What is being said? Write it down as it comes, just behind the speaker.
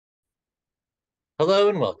Hello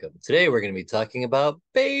and welcome. Today we're going to be talking about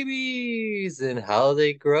babies and how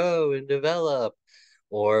they grow and develop,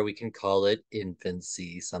 or we can call it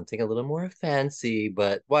infancy, something a little more fancy,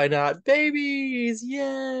 but why not babies?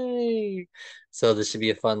 Yay! So this should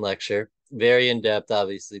be a fun lecture. Very in depth,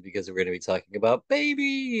 obviously, because we're going to be talking about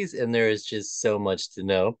babies, and there is just so much to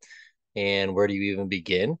know. And where do you even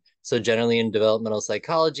begin? So generally in developmental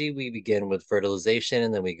psychology, we begin with fertilization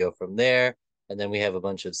and then we go from there. And then we have a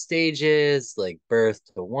bunch of stages like birth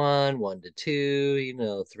to one, one to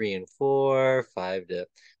two, three and four, five to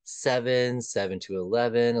seven, seven to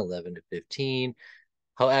 11, 11 to 15.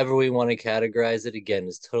 However, we want to categorize it again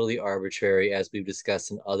is totally arbitrary, as we've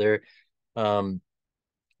discussed in other um,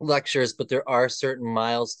 lectures, but there are certain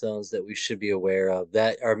milestones that we should be aware of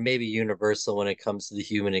that are maybe universal when it comes to the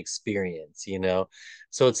human experience.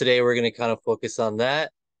 So today we're going to kind of focus on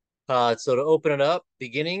that. So to open it up,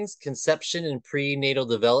 beginnings, conception, and prenatal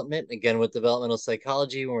development. Again, with developmental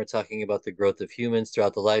psychology, when we're talking about the growth of humans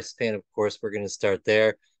throughout the lifespan, of course, we're going to start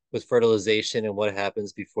there with fertilization and what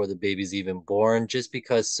happens before the baby's even born, just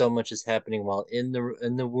because so much is happening while in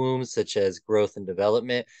the womb, such as growth and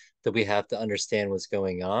development, that we have to understand what's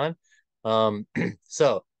going on. Um,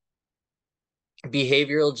 so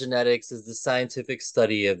behavioral genetics is the scientific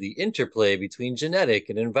study of the interplay between genetic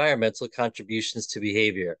and environmental contributions to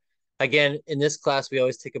behavior. Again, in this class, we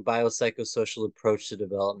always take a biopsychosocial approach to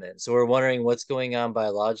development. So we're wondering what's going on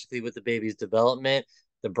biologically with the baby's development,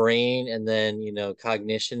 the brain, and then,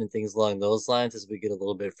 cognition and things along those lines as we get a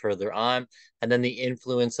little bit further on, and then the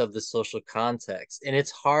influence of the social context. And it's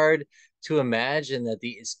hard to imagine that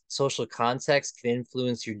the social context can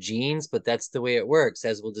influence your genes, but that's the way it works,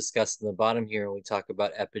 as we'll discuss in the bottom here when we talk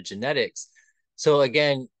about epigenetics. So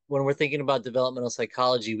again, when we're thinking about developmental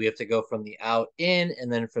psychology, we have to go from the out in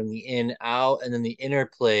and then from the in out, and then the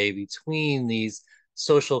interplay between these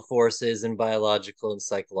social forces and biological and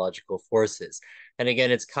psychological forces. And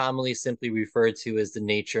again, it's commonly simply referred to as the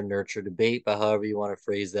nature nurture debate, but however you want to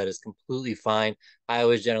phrase that is completely fine. I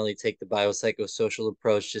always generally take the biopsychosocial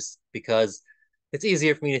approach just because it's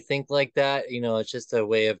easier for me to think like that. It's just a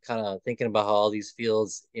way of kind of thinking about how all these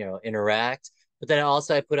fields, interact. But then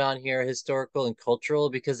also I put on here historical and cultural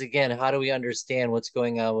because again, how do we understand what's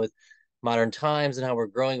going on with modern times and how we're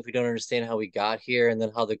growing if we don't understand how we got here and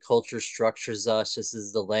then how the culture structures us just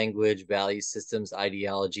as the language, value systems,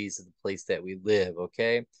 ideologies of the place that we live,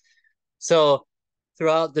 okay? So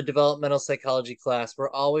throughout the developmental psychology class, we're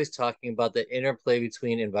always talking about the interplay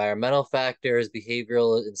between environmental factors,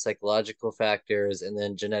 behavioral and psychological factors, and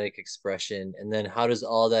then genetic expression. And then how does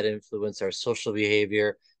all that influence our social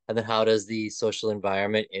behavior? And then how does the social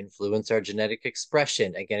environment influence our genetic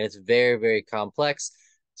expression? Again, it's very, very complex.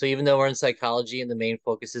 So even though we're in psychology and the main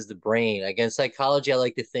focus is the brain, again, psychology I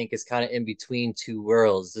like to think is kind of in between two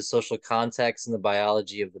worlds, the social context and the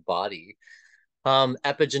biology of the body.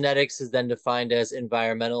 Epigenetics is then defined as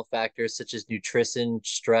environmental factors such as nutrition,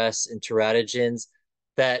 stress, and teratogens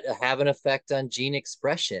that have an effect on gene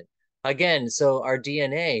expression. Again, so our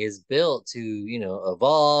DNA is built to,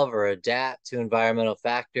 evolve or adapt to environmental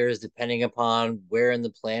factors depending upon where in the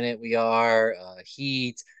planet we are,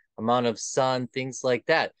 heat, amount of sun, things like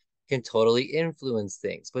that can totally influence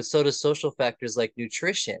things. But so do social factors like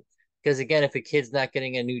nutrition. Because again, if a kid's not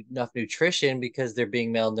getting enough nutrition because they're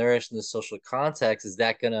being malnourished in the social context, is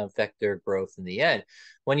that going to affect their growth in the end?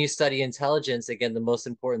 When you study intelligence, again, the most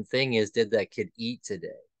important thing is, did that kid eat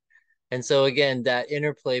today? And so again, that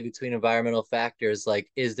interplay between environmental factors,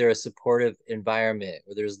 like is there a supportive environment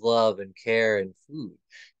where there's love and care and food,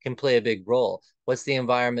 can play a big role. What's the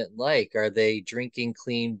environment like? Are they drinking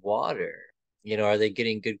clean water? Are they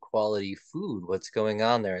getting good quality food? What's going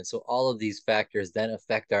on there? And so all of these factors then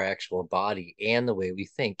affect our actual body and the way we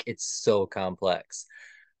think. It's so complex.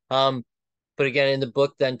 Um, but again, in the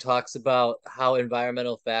book then talks about how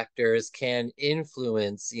environmental factors can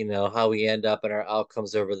influence, how we end up in our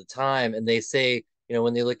outcomes over the time. And they say,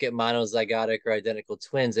 when they look at monozygotic or identical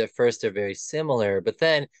twins, at first they're very similar, but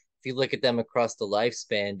then if you look at them across the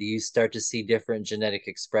lifespan, do you start to see different genetic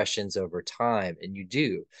expressions over time? And you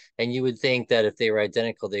do. And you would think that if they were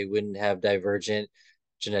identical, they wouldn't have divergent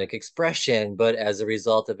genetic expression, but as a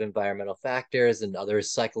result of environmental factors and other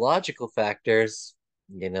psychological factors,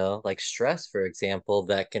 like stress, for example,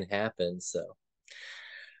 that can happen.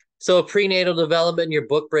 So prenatal development in your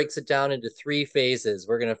book breaks it down into three phases.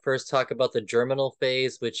 We're going to first talk about the germinal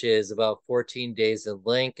phase, which is about 14 days in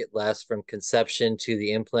length. It lasts from conception to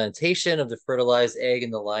the implantation of the fertilized egg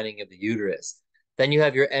in the lining of the uterus. Then you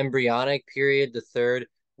have your embryonic period, the third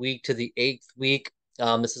week to the eighth week.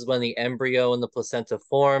 This is when the embryo and the placenta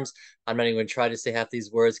forms. I'm not even going to try to say half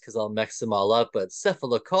these words because I'll mix them all up. But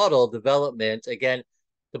cephalocaudal development, again,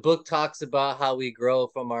 the book talks about how we grow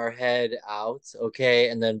from our head out, okay?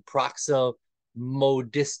 And then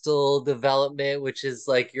proximodistal development, which is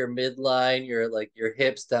like your midline, your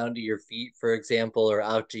hips down to your feet, for example, or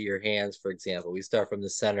out to your hands, for example. We start from the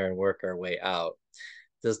center and work our way out.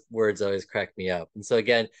 Those words always crack me up. And so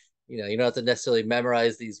again, you don't have to necessarily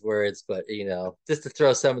memorize these words, but just to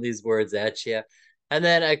throw some of these words at you. And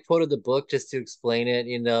then I quoted the book just to explain it,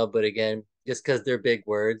 but again, just because they're big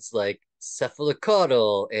words like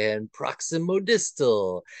cephalocaudal and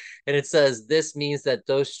proximodistal. And it says this means that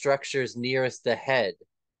those structures nearest the head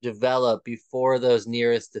develop before those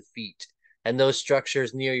nearest the feet. And those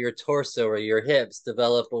structures near your torso or your hips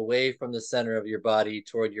develop away from the center of your body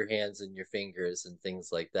toward your hands and your fingers and things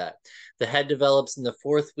like that. The head develops in the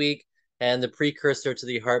fourth week, and the precursor to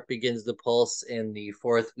the heart begins to pulse in the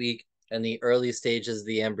fourth week and the early stages of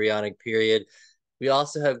the embryonic period. We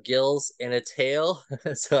also have gills and a tail.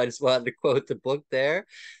 So I just wanted to quote the book there.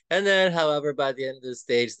 And then, however, by the end of the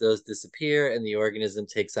stage, those disappear and the organism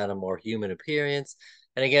takes on a more human appearance.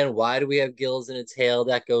 And again, why do we have gills and a tail?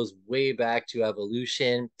 That goes way back to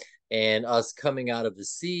evolution and us coming out of the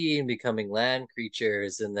sea and becoming land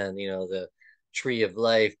creatures. And then, the tree of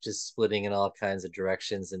life just splitting in all kinds of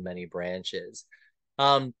directions and many branches.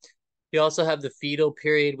 Um, you also have the fetal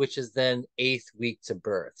period, which is then eighth week to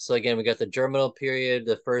birth. So again, we got the germinal period,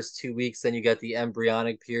 the first 2 weeks, then you got the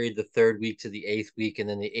embryonic period, the third week to the eighth week, and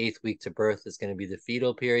then the eighth week to birth is going to be the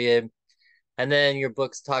fetal period. And then your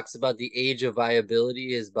books talks about the age of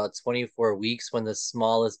viability is about 24 weeks when the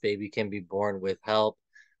smallest baby can be born with help.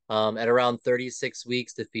 At around 36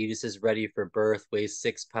 weeks, the fetus is ready for birth, weighs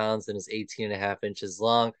 6 pounds, and is 18 and a half inches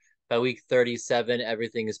long. By week 37,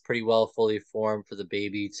 everything is pretty well fully formed for the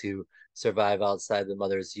baby to survive outside the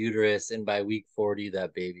mother's uterus. And by week 40,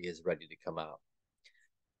 that baby is ready to come out.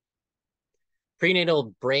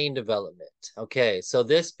 Prenatal brain development. Okay, so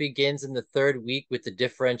this begins in the third week with the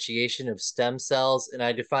differentiation of stem cells. And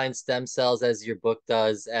I define stem cells, as your book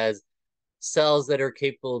does, as cells that are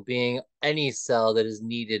capable of being any cell that is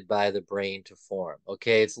needed by the brain to form.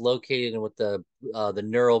 Okay, it's located in with the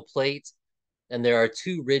neural plate, and there are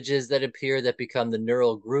two ridges that appear that become the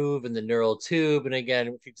neural groove and the neural tube. And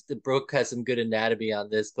again, the Brook has some good anatomy on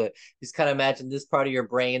this, but just kind of imagine this part of your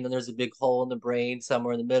brain, then there's a big hole in the brain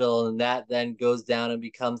somewhere in the middle, and that then goes down and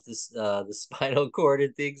becomes this the spinal cord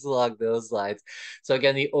and things along those lines. So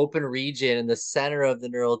again, the open region in the center of the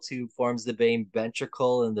neural tube forms the main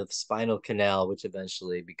ventricle and the spinal canal, which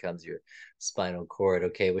eventually becomes your spinal cord,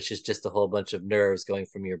 okay, which is just a whole bunch of nerves going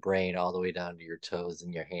from your brain all the way down to your toes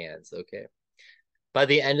and your hands, okay. By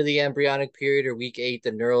the end of the embryonic period, or week 8,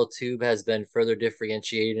 the neural tube has been further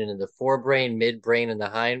differentiated in the forebrain, midbrain, and the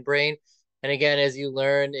hindbrain. And again, as you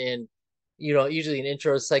learn in, usually an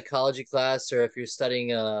intro psychology class, or if you're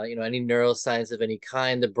studying, any neuroscience of any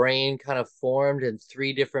kind, the brain kind of formed in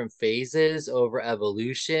 3 different phases over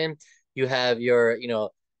evolution. You have your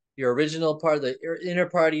original part, the inner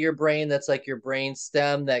part of your brain, that's like your brain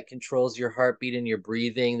stem that controls your heartbeat and your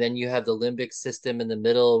breathing. Then you have the limbic system in the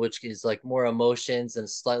middle, which is like more emotions and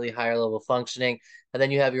slightly higher level functioning. And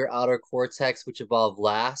then you have your outer cortex, which evolved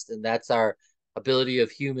last, and that's our ability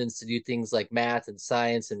of humans to do things like math and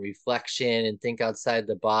science and reflection and think outside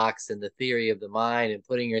the box and the theory of the mind and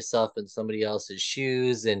putting yourself in somebody else's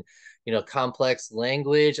shoes and complex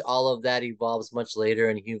language. All of that evolves much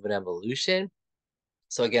later in human evolution.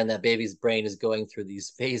 So again, that baby's brain is going through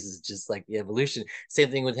these phases, just like the evolution.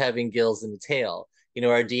 Same thing with having gills and a tail.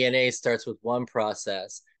 Our DNA starts with one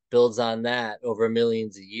process, builds on that over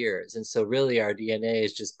millions of years. And so really our DNA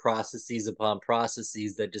is just processes upon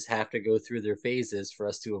processes that just have to go through their phases for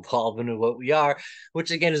us to evolve into what we are,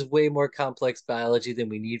 which again is way more complex biology than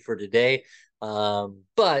we need for today.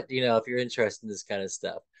 But, if you're interested in this kind of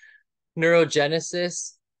stuff.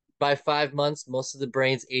 Neurogenesis, by 5 months, most of the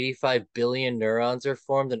brain's 85 billion neurons are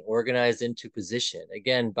formed and organized into position.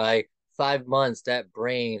 Again, by 5 months, that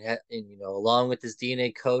brain, along with this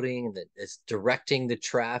DNA coding that is directing the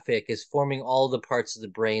traffic, is forming all the parts of the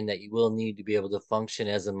brain that you will need to be able to function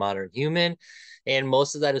as a modern human. And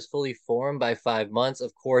most of that is fully formed by 5 months.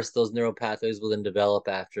 Of course, those neural pathways will then develop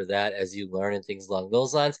after that as you learn and things along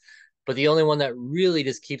those lines. But the only one that really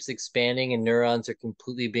just keeps expanding and neurons are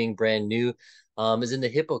completely being brand new is in the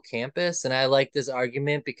hippocampus. And I like this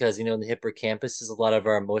argument because, in the hippocampus is a lot of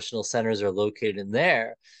our emotional centers are located in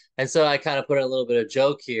there. And so I kind of put a little bit of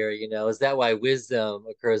joke here, is that why wisdom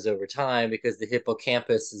occurs over time? Because the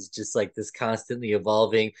hippocampus is just like this constantly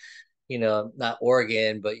evolving, not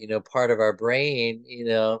organ, but, part of our brain,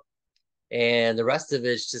 and the rest of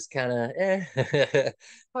it's just kind of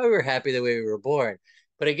we were happy the way we were born.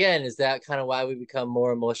 But again, is that kind of why we become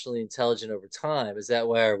more emotionally intelligent over time? Is that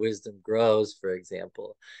why our wisdom grows, for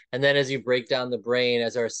example? And then as you break down the brain,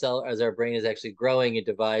 as our brain is actually growing, it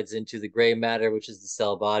divides into the gray matter, which is the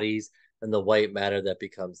cell bodies, and the white matter that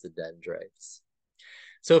becomes the dendrites.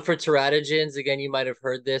 So for teratogens, again, you might have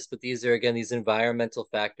heard this, but these are, again, these environmental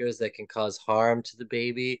factors that can cause harm to the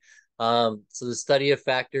baby. So the study of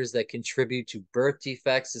factors that contribute to birth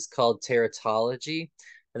defects is called teratology.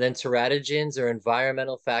 And then teratogens are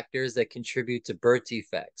environmental factors that contribute to birth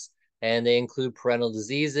defects. And they include parental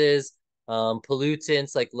diseases,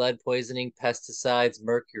 pollutants like lead poisoning, pesticides,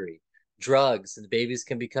 mercury, drugs, and the babies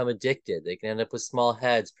can become addicted. They can end up with small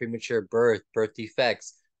heads, premature birth, birth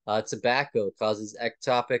defects. Tobacco causes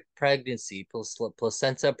ectopic pregnancy,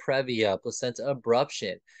 placenta previa, placenta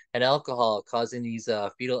abruption, and alcohol causing these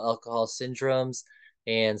fetal alcohol syndromes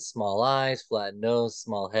and small eyes, flat nose,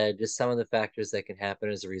 small head, just some of the factors that can happen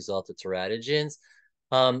as a result of teratogens.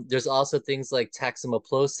 There's also things like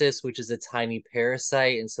toxoplasmosis, which is a tiny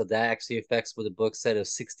parasite. And so that actually affects what the book said of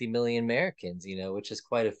 60 million Americans, which is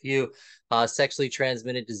quite a few. Sexually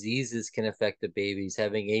transmitted diseases can affect the babies.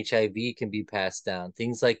 Having HIV can be passed down.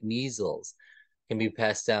 Things like measles can be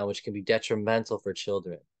passed down, which can be detrimental for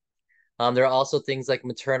children. There are also things like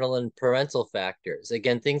maternal and parental factors.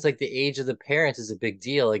 Again, things like the age of the parents is a big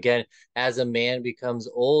deal. Again, as a man becomes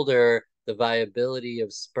older, the viability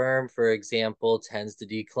of sperm, for example, tends to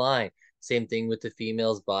decline. Same thing with the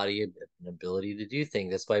female's body and ability to do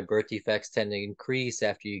things. That's why birth defects tend to increase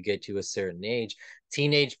after you get to a certain age.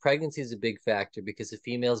 Teenage pregnancy is a big factor because the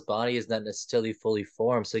female's body is not necessarily fully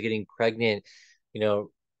formed. So getting pregnant, you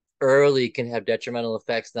know, early can have detrimental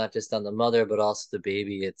effects, not just on the mother, but also the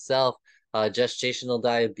baby itself. Gestational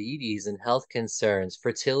diabetes and health concerns,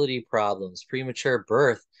 fertility problems, premature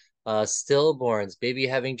birth, stillborns, baby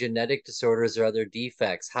having genetic disorders or other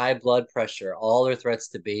defects, high blood pressure, all are threats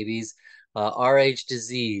to babies. Rh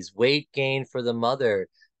disease, weight gain for the mother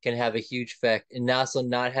can have a huge effect. And also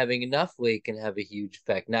not having enough weight can have a huge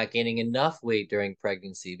effect, not gaining enough weight during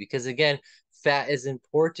pregnancy. Because again, fat is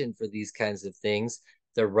important for these kinds of things,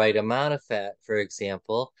 the right amount of fat, for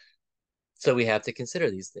example. So we have to consider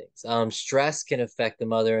these things. Stress can affect the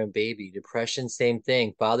mother and baby. Depression, same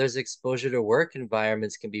thing. Father's exposure to work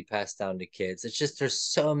environments can be passed down to kids. It's just there's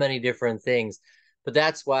so many different things. But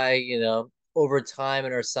that's why, over time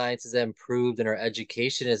and our science has improved and our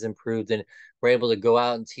education has improved, and we're able to go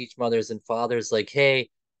out and teach mothers and fathers like, hey,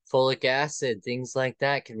 folic acid, things like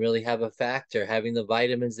that can really have a factor. Having the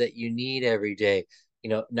vitamins that you need every day,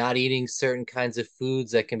 not eating certain kinds of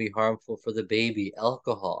foods that can be harmful for the baby,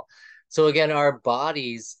 alcohol. So again, our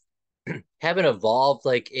bodies haven't evolved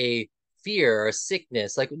like a fear or a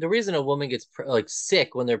sickness. Like the reason a woman gets like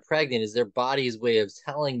sick when they're pregnant is their body's way of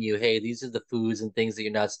telling you, hey, these are the foods and things that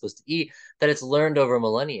you're not supposed to eat, that it's learned over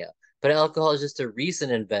millennia. But alcohol is just a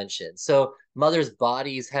recent invention. So mothers'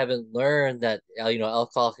 bodies haven't learned that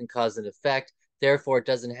alcohol can cause an effect. Therefore, it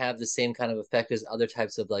doesn't have the same kind of effect as other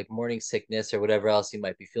types of like morning sickness or whatever else you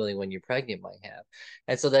might be feeling when you're pregnant might have.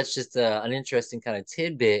 And so that's just an interesting kind of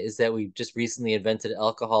tidbit, is that we just recently invented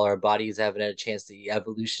alcohol. Our bodies haven't had a chance to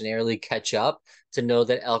evolutionarily catch up to know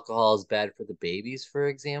that alcohol is bad for the babies, for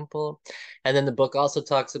example. And then the book also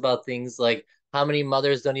talks about things like how many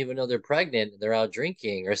mothers don't even know they're pregnant. They're out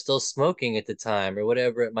drinking or still smoking at the time or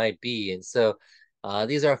whatever it might be. And so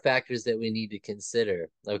these are factors that we need to consider.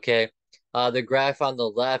 Okay. The graph on the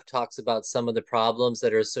left talks about some of the problems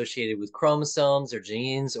that are associated with chromosomes or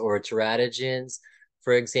genes or teratogens,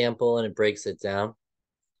 for example, and it breaks it down.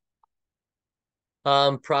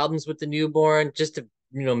 Problems with the newborn, just to,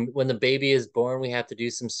 when the baby is born, we have to do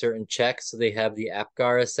some certain checks. So they have the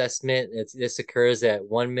APGAR assessment. This occurs at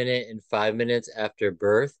 1 minute and 5 minutes after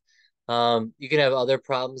birth. You can have other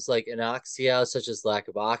problems like anoxia, such as lack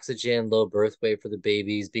of oxygen, low birth weight for the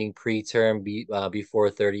babies, being preterm before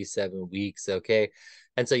 37 weeks. Okay.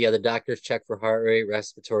 And so, yeah, the doctors check for heart rate,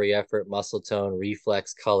 respiratory effort, muscle tone,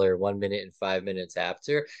 reflex, color, 1 minute and 5 minutes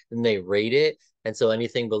after, and they rate it. And so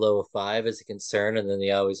anything below a 5 is a concern. And then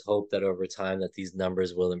they always hope that over time that these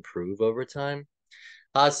numbers will improve over time.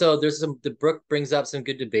 So the book brings up some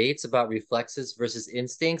good debates about reflexes versus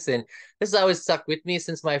instincts. And this has always stuck with me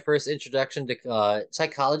since my first introduction to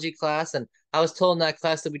psychology class. And I was told in that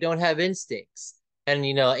class that we don't have instincts. And,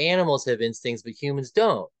 animals have instincts, but humans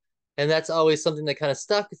don't. And that's always something that kind of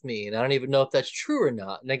stuck with me. And I don't even know if that's true or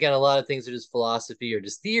not. And again, a lot of things are just philosophy or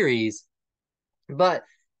just theories. But,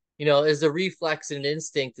 is the reflex and an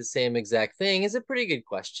instinct the same exact thing is a pretty good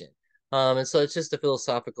question. And so it's just a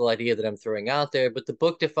philosophical idea that I'm throwing out there. But the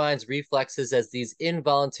book defines reflexes as these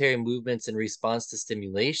involuntary movements in response to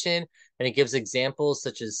stimulation. And it gives examples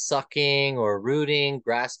such as sucking or rooting,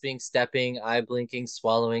 grasping, stepping, eye blinking,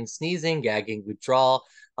 swallowing, sneezing, gagging, withdrawal,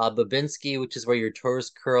 Babinski, which is where your toes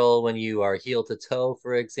curl when you are heel to toe,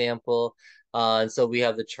 for example. And so we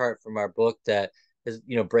have the chart from our book that is,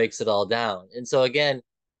 breaks it all down. And so again,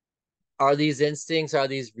 are these instincts, are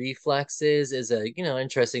these reflexes is a,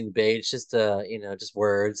 interesting debate. It's just just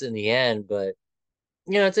words in the end, but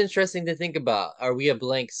it's interesting to think about. Are we a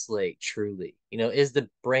blank slate truly? Is the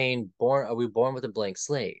brain born, are we born with a blank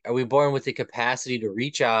slate? Are we born with the capacity to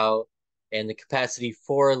reach out and the capacity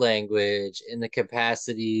for language and the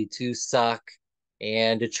capacity to suck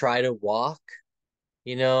and to try to walk,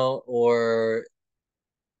 or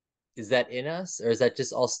is that in us, or is that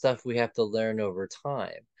just all stuff we have to learn over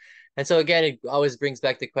time? And so again, it always brings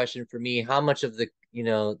back the question for me, how much of the,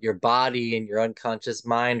 your body and your unconscious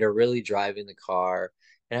mind are really driving the car,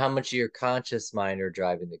 and how much of your conscious mind are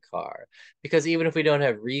driving the car? Because even if we don't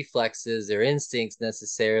have reflexes or instincts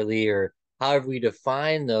necessarily, or however we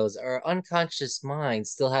define those, our unconscious mind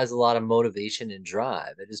still has a lot of motivation and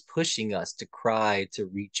drive. It is pushing us to cry, to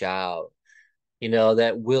reach out,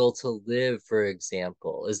 that will to live, for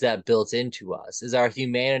example, is that built into us? Is our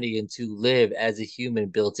humanity and to live as a human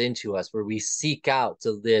built into us, where we seek out to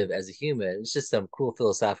live as a human? It's just some cool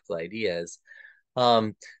philosophical ideas.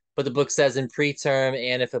 Um, but the book says in preterm,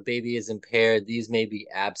 and if a baby is impaired, these may be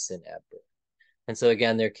absent at birth. And so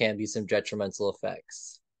again, there can be some detrimental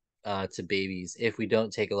effects to babies if we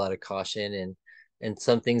don't take a lot of caution, and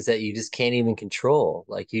some things that you just can't even control.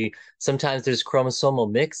 Like sometimes there's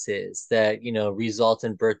chromosomal mixes that, result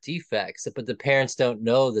in birth defects, but the parents don't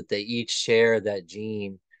know that they each share that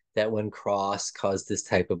gene that when crossed caused this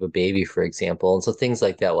type of a baby, for example. And so things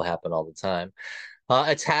like that will happen all the time.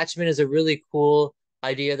 Attachment is a really cool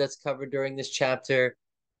idea that's covered during this chapter.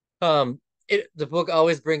 Um, the book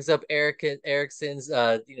always brings up Erickson's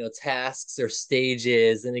tasks or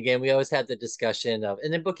stages, and again, we always have the discussion of,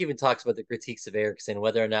 and the book even talks about the critiques of Erickson,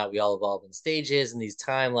 whether or not we all evolve in stages and these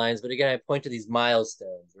timelines. But again, I point to these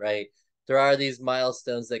milestones, right? There are these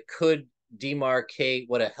milestones that could demarcate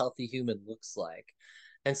what a healthy human looks like.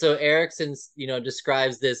 And so Erickson's,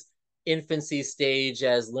 describes this infancy stage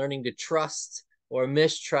as learning to trust or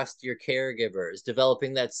mistrust your caregivers,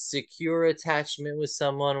 developing that secure attachment with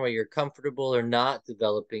someone where you're comfortable or not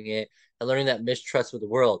developing it, and learning that mistrust with the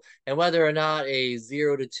world. And whether or not a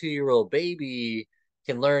 0 to 2 year old baby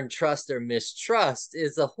can learn trust or mistrust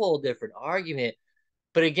is a whole different argument.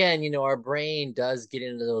 But again, our brain does get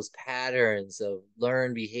into those patterns of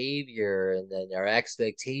learned behavior, and then our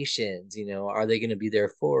expectations, are they going to be there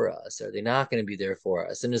for us? Are they not going to be there for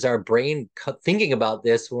us? And is our brain thinking about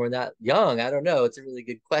this when we're not young? I don't know. It's a really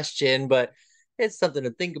good question, but it's something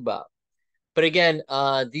to think about. But again,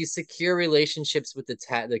 these secure relationships with the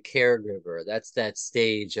caregiver, that's that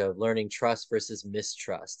stage of learning trust versus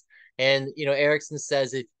mistrust. And, Erickson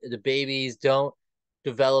says if the babies don't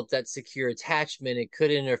develop that secure attachment, it could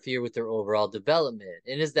interfere with their overall development.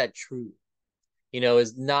 And is that true?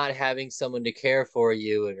 Is not having someone to care for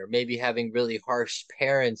you, or maybe having really harsh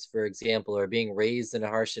parents, for example, or being raised in a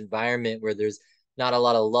harsh environment where there's not a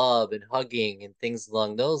lot of love and hugging and things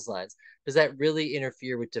along those lines. Does that really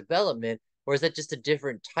interfere with development, or is that just a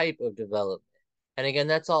different type of development? And again,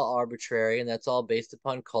 that's all arbitrary, and that's all based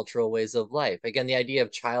upon cultural ways of life. Again, the idea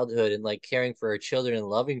of childhood and like caring for our children and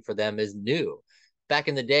loving for them is new. Back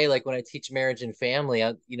in the day, like when I teach marriage and family,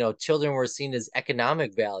 children were seen as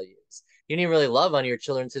economic values. You didn't really love on your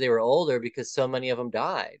children until they were older because so many of them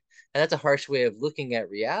died. And that's a harsh way of looking at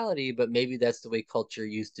reality, but maybe that's the way culture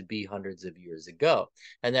used to be hundreds of years ago.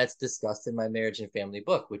 And that's discussed in my marriage and family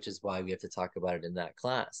book, which is why we have to talk about it in that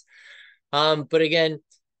class. But again,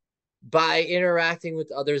 by interacting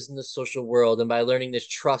with others in the social world, and by learning this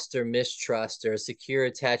trust or mistrust, or a secure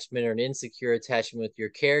attachment or an insecure attachment with your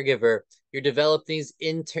caregiver, you're developing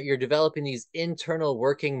these internal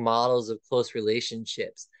working models of close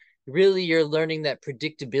relationships. Really, you're learning that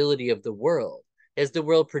predictability of the world. Is the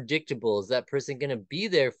world predictable? Is that person going to be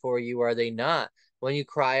there for you, or are they not? When you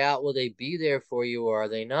cry out, will they be there for you, or are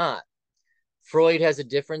they not? Freud has a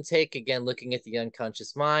different take, again, looking at the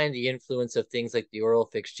unconscious mind, the influence of things like the oral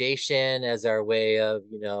fixation as our way of,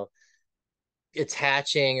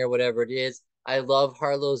 attaching or whatever it is. I love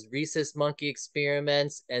Harlow's rhesus monkey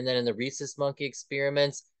experiments. And then in the rhesus monkey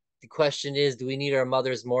experiments, the question is, do we need our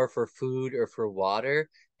mothers more for food or for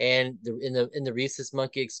water? And in the rhesus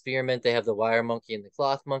monkey experiment, they have the wire monkey and the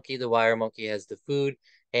cloth monkey. The wire monkey has the food,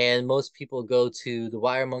 And most people go to the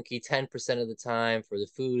wire monkey 10% of the time for the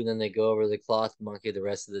food, and then they go over to the cloth monkey the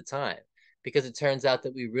rest of the time. Because it turns out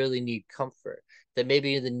that we really need comfort, that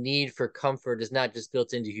maybe the need for comfort is not just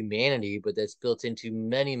built into humanity, but that's built into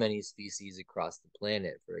many, many species across the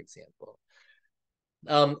planet, for example.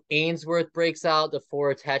 Ainsworth breaks out the four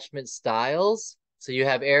attachment styles. So you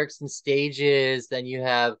have Erikson stages, then you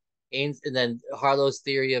have Ains, and then Harlow's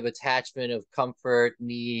theory of attachment of comfort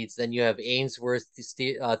needs. Then you have Ainsworth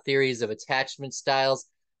theories of attachment styles.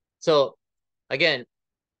 So again,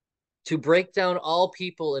 to break down all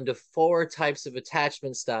people into four types of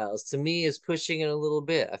attachment styles, to me, is pushing it a little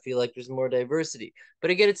bit. I feel like there's more diversity. But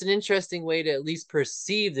again, it's an interesting way to at least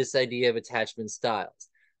perceive this idea of attachment styles.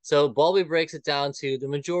 So Bowlby breaks it down to the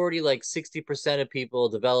majority, like 60% of people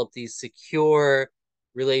develop these secure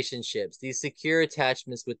relationships, these secure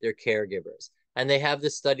attachments with their caregivers. And they have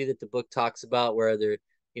this study that the book talks about where they're,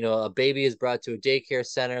 a baby is brought to a daycare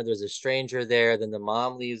center, there's a stranger there, then the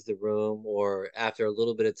mom leaves the room, or after a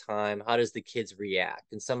little bit of time, how does the kids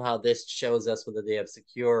react? And somehow this shows us whether they have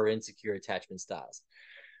secure or insecure attachment styles.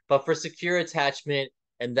 But for secure attachment,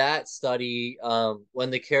 and that study,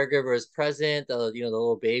 when the caregiver is present, the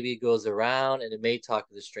little baby goes around and it may talk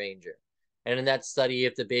to the stranger. And in that study,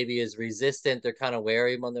 if the baby is resistant, they're kind of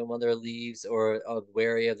wary when their mother leaves, or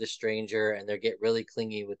wary of the stranger, and they get really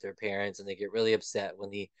clingy with their parents, and they get really upset when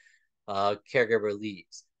the caregiver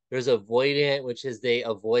leaves. There's avoidant, which is they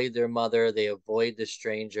avoid their mother, they avoid the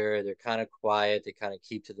stranger, they're kind of quiet, they kind of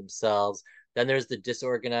keep to themselves. Then there's the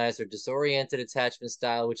disorganized or disoriented attachment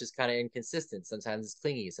style, which is kind of inconsistent. Sometimes it's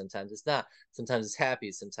clingy, sometimes it's not. Sometimes it's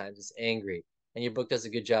happy, sometimes it's angry. And your book does a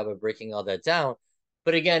good job of breaking all that down.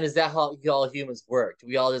 But again, is that how all humans work? Do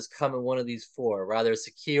we all just come in one of these four, rather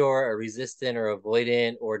secure or resistant or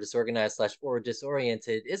avoidant or disorganized slash or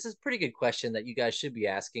disoriented? This is a pretty good question that you guys should be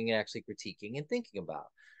asking and actually critiquing and thinking about.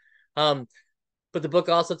 Um, but the book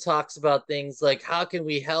also talks about things like how can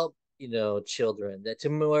we help children that to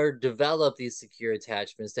more develop these secure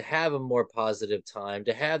attachments, to have a more positive time,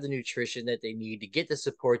 to have the nutrition that they need, to get the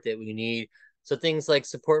support that we need. So things like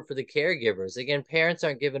support for the caregivers. Again, parents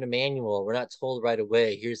aren't given a manual. We're not told right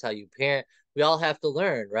away, here's how you parent. We all have to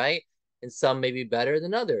learn, right? And some may be better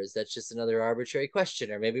than others. That's just another arbitrary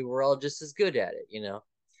question. Or maybe we're all just as good at it.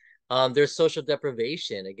 There's social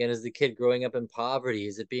deprivation. Again, is the kid growing up in poverty?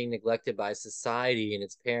 Is it being neglected by society and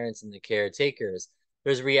its parents and the caretakers?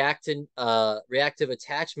 There's reactive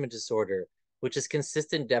attachment disorder, which is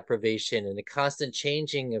consistent deprivation and a constant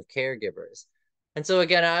changing of caregivers. And so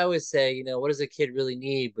again, I always say, what does a kid really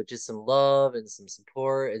need? But just some love and some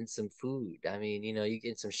support and some food. I mean, you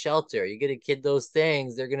get some shelter. You get a kid those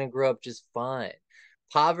things, they're going to grow up just fine.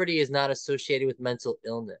 Poverty is not associated with mental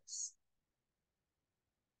illness.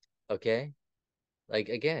 Okay? Like,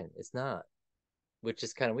 again, it's not, which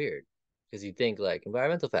is kind of weird because you think like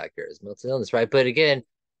environmental factors, mental illness, right? But again,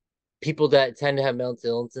 people that tend to have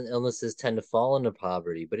mental illnesses tend to fall into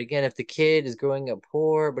poverty. But again, if the kid is growing up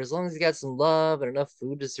poor, but as long as he got some love and enough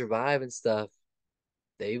food to survive and stuff,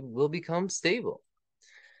 they will become stable.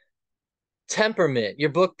 Temperament. Your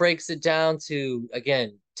book breaks it down to,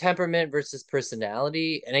 again, temperament versus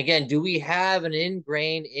personality. And again, do we have an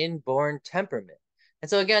ingrained, inborn temperament? And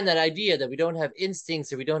so again, that idea that we don't have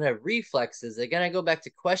instincts or we don't have reflexes, again, I go back to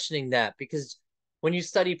questioning that, because when you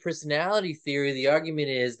study personality theory, the argument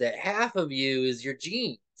is that half of you is your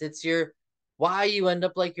genes. It's your why you end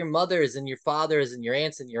up like your mothers and your fathers and your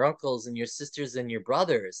aunts and your uncles and your sisters and your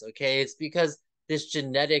brothers. Okay. It's because this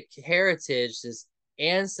genetic heritage, this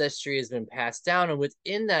ancestry has been passed down, and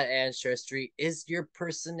within that ancestry is your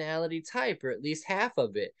personality type, or at least half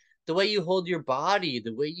of it. The way you hold your body,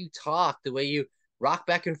 the way you talk, the way you rock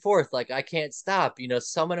back and forth like I can't stop.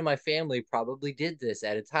 Someone in my family probably did this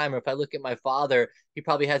at a time. Or if I look at my father, he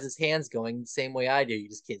probably has his hands going the same way I do. You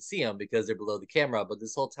just can't see them because they're below the camera, but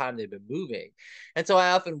this whole time they've been moving. And so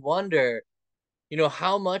I often wonder,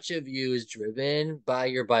 how much of you is driven by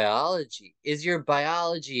your biology? Is your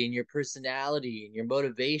biology and your personality and your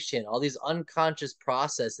motivation, all these unconscious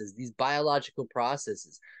processes, these biological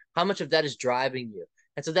processes, how much of that is driving you?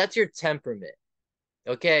 And so that's your temperament.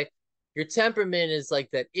 Okay. Your temperament is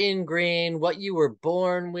like that ingrained, what you were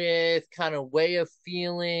born with, kind of way of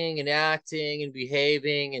feeling and acting and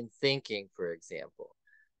behaving and thinking, for example.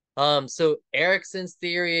 So Erikson's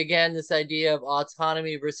theory, again, this idea of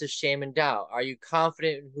autonomy versus shame and doubt. Are you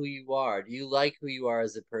confident in who you are? Do you like who you are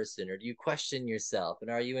as a person? Or do you question yourself?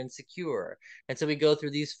 And are you insecure? And so we go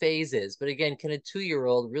through these phases. But again, can a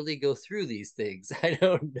 2-year-old really go through these things? I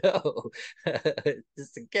don't know.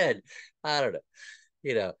 Just again, I don't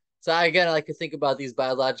know. So again, I like to think about these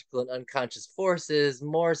biological and unconscious forces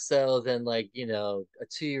more so than like, a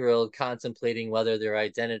 2-year-old contemplating whether their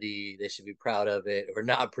identity, they should be proud of it or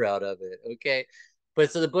not proud of it. Okay.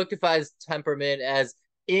 But so the book defines temperament as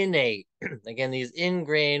innate. Again, these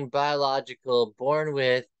ingrained biological, born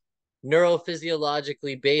with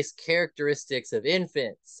neurophysiologically based characteristics of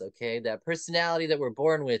infants. Okay. That personality that we're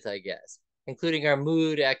born with, I guess, including our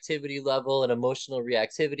mood, activity level, and emotional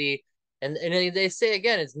reactivity. And they say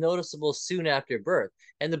again, it's noticeable soon after birth.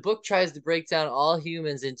 And the book tries to break down all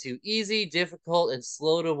humans into easy, difficult, and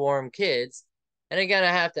slow to warm kids. And again,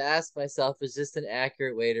 I have to ask myself, is this an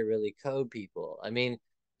accurate way to really code people? I mean,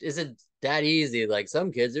 is it that easy? Like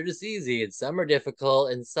some kids are just easy, and some are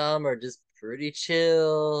difficult, and some are just pretty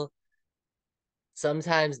chill,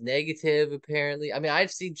 sometimes negative, apparently. I mean,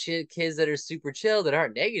 I've seen kids that are super chill that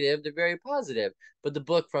aren't negative, they're very positive. But the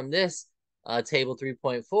book from this table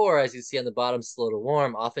 3.4, as you see on the bottom, slow to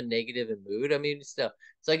warm, often negative in mood. I mean, still.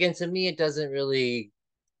 So again, to me, it doesn't really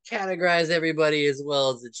categorize everybody as well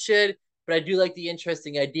as it should. But I do like the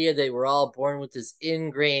interesting idea that we're all born with this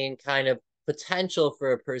ingrained kind of potential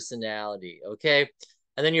for a personality. Okay.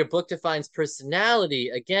 And then your book defines personality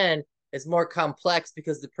again as more complex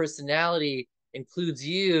because the personality includes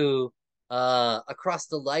you across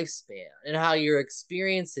the lifespan and how your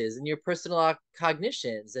experiences and your personal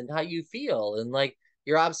cognitions and how you feel and like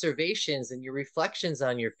your observations and your reflections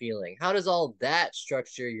on your feeling. How does all that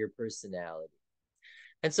structure your personality?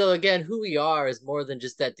 And so again, who we are is more than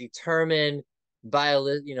just that determined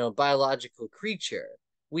biological creature.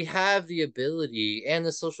 We have the ability, and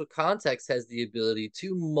the social context has the ability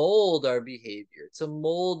to mold our behavior, to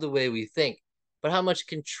mold the way we think. But how much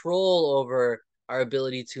control over our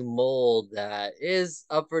ability to mold that is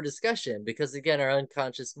up for discussion because again, our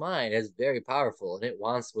unconscious mind is very powerful and it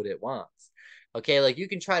wants what it wants. Okay, like you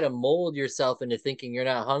can try to mold yourself into thinking you're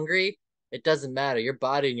not hungry, it doesn't matter. Your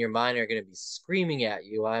body and your mind are going to be screaming at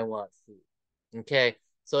you, I want food. Okay.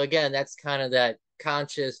 So again, that's kind of that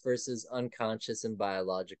conscious versus unconscious and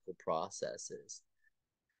biological processes.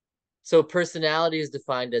 So personality is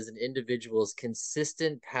defined as an individual's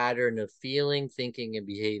consistent pattern of feeling, thinking, and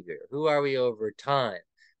behavior. Who are we over time?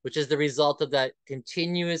 Which is the result of that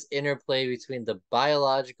continuous interplay between the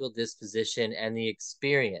biological disposition and the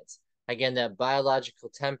experience. Again, that biological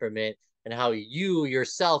temperament and how you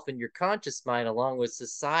yourself and your conscious mind, along with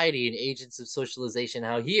society and agents of socialization,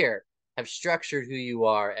 how here have structured who you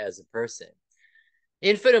are as a person.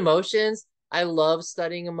 Infant emotions, I love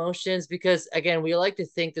studying emotions because, again, we like to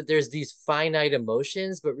think that there's these finite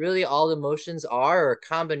emotions, but really all emotions are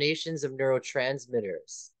combinations of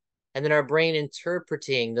neurotransmitters. And then our brain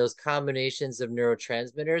interpreting those combinations of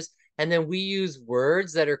neurotransmitters. And then we use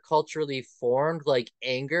words that are culturally formed, like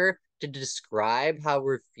anger, to describe how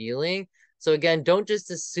we're feeling. So again, don't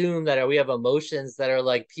just assume that we have emotions that are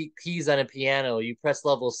like keys on a piano. You press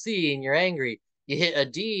level C and you're angry. You hit a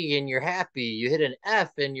D and you're happy. You hit an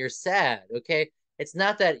F and you're sad. Okay. It's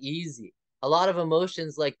not that easy. A lot of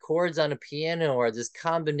emotions, like chords on a piano, are this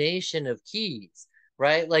combination of keys,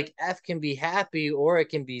 right? Like F can be happy or it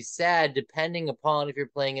can be sad, depending upon if you're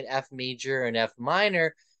playing an F major or an F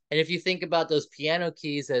minor. And if you think about those piano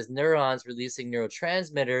keys as neurons releasing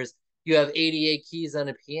neurotransmitters, you have 88 keys on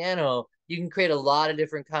a piano. You can create a lot of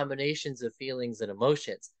different combinations of feelings and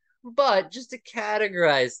emotions. But just to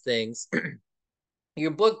categorize things, your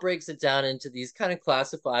book breaks it down into these kind of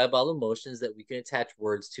classifiable emotions that we can attach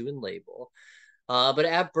words to and label. But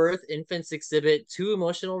at birth, infants exhibit two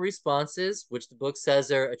emotional responses, which the book says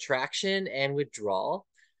are attraction and withdrawal.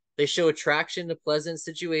 They show attraction to pleasant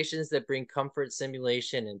situations that bring comfort,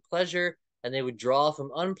 stimulation, and pleasure, and they withdraw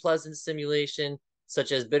from unpleasant stimulation,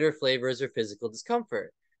 such as bitter flavors or physical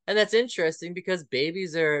discomfort. And that's interesting because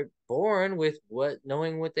babies are born with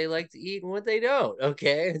knowing what they like to eat and what they don't.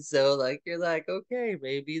 Okay. And so like you're like, okay,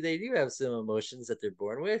 maybe they do have some emotions that they're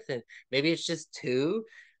born with, and maybe it's just two.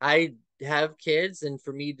 I have kids, and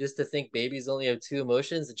for me just to think babies only have two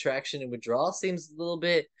emotions, attraction and withdrawal, seems a little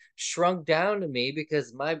bit shrunk down to me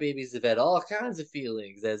because my babies have had all kinds of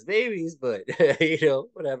feelings as babies, but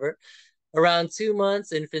whatever. Around 2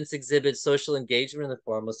 months, infants exhibit social engagement in the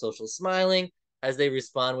form of social smiling as they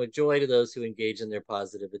respond with joy to those who engage in their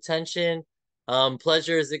positive attention.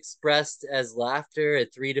 Pleasure is expressed as laughter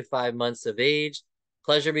at 3 to 5 months of age.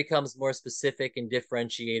 Pleasure becomes more specific and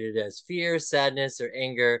differentiated as fear, sadness, or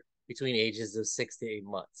anger between ages of 6 to 8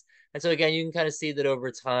 months. And so again, you can kind of see that over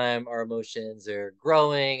time, our emotions are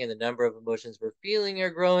growing and the number of emotions we're feeling are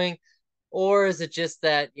growing. Or is it just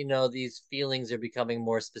that, these feelings are becoming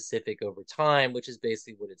more specific over time, which is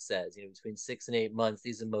basically what it says. Between 6 and 8 months,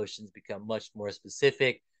 these emotions become much more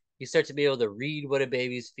specific. You start to be able to read what a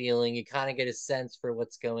baby's feeling. You kind of get a sense for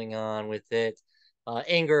what's going on with it.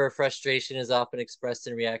 Anger or frustration is often expressed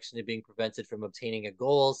in reaction to being prevented from obtaining a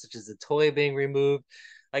goal, such as a toy being removed.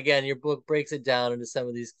 Again, your book breaks it down into some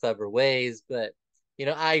of these clever ways, but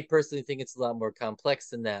I personally think it's a lot more complex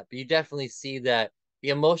than that. But you definitely see that the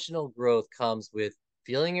emotional growth comes with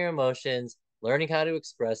feeling your emotions, learning how to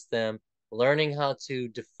express them, learning how to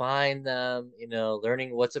define them,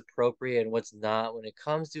 learning what's appropriate and what's not when it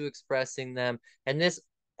comes to expressing them. And this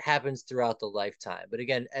happens throughout the lifetime. But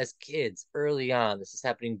again, as kids early on, this is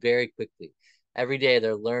happening very quickly. Every day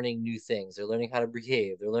they're learning new things. They're learning how to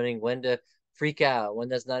behave. They're learning when to freak out, when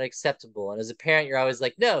that's not acceptable. And as a parent, you're always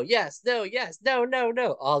like, no, yes, no, yes, no, no,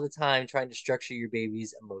 no, all the time, trying to structure your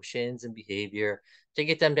baby's emotions and behavior to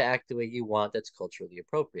get them to act the way you want that's culturally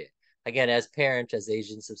appropriate. Again, as parents, as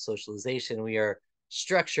agents of socialization, we are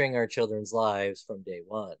structuring our children's lives from day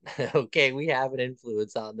one. Okay, we have an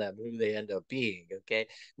influence on them, who they end up being. Okay,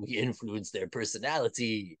 we influence their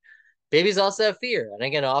personality. Babies also have fear, and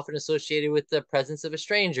again, often associated with the presence of a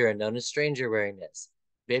stranger and known as stranger wariness.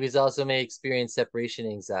 Babies also may experience separation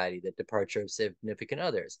anxiety, the departure of significant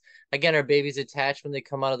others. Again, are babies attached when they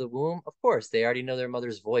come out of the womb? Of course, they already know their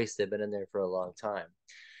mother's voice. They've been in there for a long time.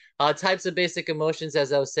 Types of basic emotions,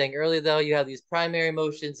 as I was saying earlier, though, you have these primary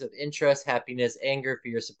emotions of interest, happiness, anger,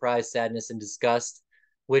 fear, surprise, sadness, and disgust,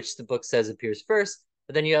 which the book says appears first.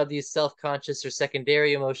 But then you have these self-conscious or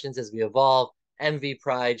secondary emotions as we evolve: envy,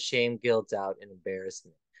 pride, shame, guilt, doubt, and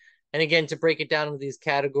embarrassment. And again, to break it down into these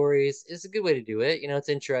categories is a good way to do it. It's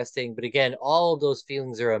interesting. But again, all of those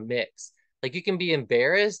feelings are a mix. Like you can be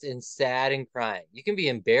embarrassed and sad and crying. You can be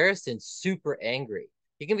embarrassed and super angry.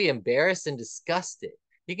 You can be embarrassed and disgusted.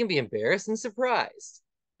 You can be embarrassed and surprised.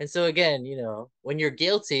 And so again, when you're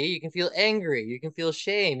guilty, you can feel angry, you can feel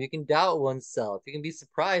shame, you can doubt oneself, you can be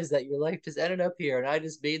surprised that your life just ended up here and I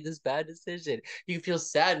just made this bad decision. You can feel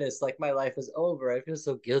sadness, like my life is over. I feel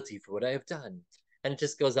so guilty for what I have done. And it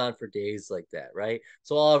just goes on for days like that, right?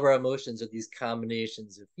 So all of our emotions are these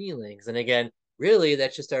combinations of feelings. And again, really,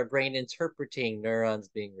 that's just our brain interpreting neurons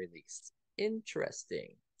being released.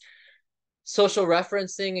 Interesting. Social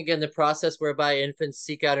referencing, again, the process whereby infants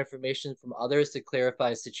seek out information from others to clarify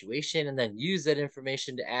a situation and then use that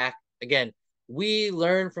information to act. Again, we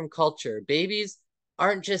learn from culture. Babies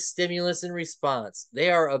aren't just stimulus and response. They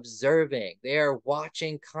are observing. They are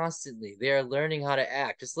watching constantly. They are learning how to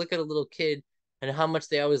act. Just look at a little kid and how much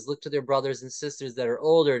they always look to their brothers and sisters that are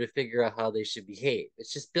older to figure out how they should behave.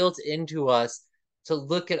 It's just built into us to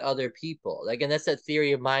look at other people. Again, that's that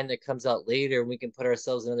theory of mind that comes out later and we can put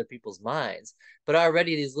ourselves in other people's minds. But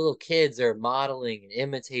already these little kids are modeling and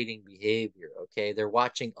imitating behavior, okay? They're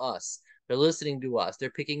watching us. They're listening to us.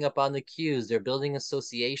 They're picking up on the cues. They're building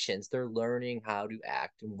associations. They're learning how to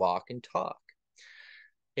act and walk and talk.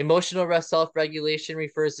 Emotional self-regulation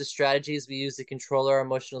refers to strategies we use to control our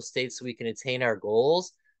emotional states so we can attain our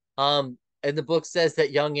goals. And the book says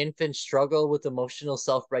that young infants struggle with emotional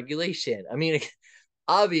self-regulation. I mean,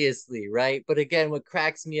 obviously, right? But again, what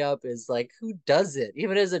cracks me up is like, who does it?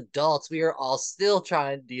 Even as adults, we are all still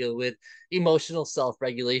trying to deal with emotional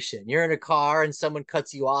self-regulation. You're in a car and someone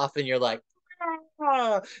cuts you off and you're like,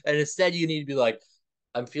 ah! And instead you need to be like,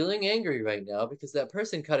 I'm feeling angry right now because that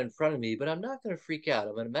person cut in front of me, but I'm not going to freak out.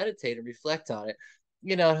 I'm going to meditate and reflect on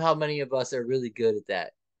it. How many of us are really good at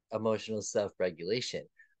that emotional self-regulation?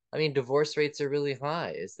 I mean, divorce rates are really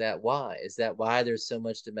high. Is that why? Is that why there's so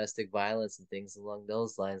much domestic violence and things along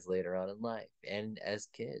those lines later on in life and as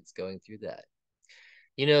kids going through that?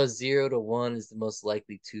 0 to 1 is the most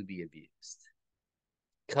likely to be abused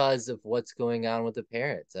because of what's going on with the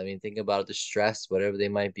parents. I mean, think about the stress, whatever they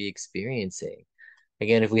might be experiencing.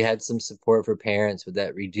 Again, if we had some support for parents, would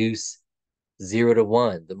that reduce 0 to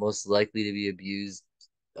 1, the most likely to be abused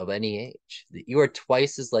of any age? You are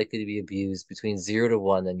twice as likely to be abused between 0 to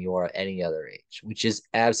 1 than you are at any other age, which is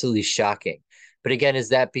absolutely shocking. But again, is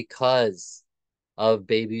that because of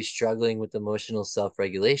babies struggling with emotional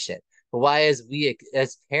self-regulation? But why,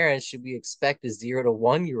 as parents, should we expect a 0 to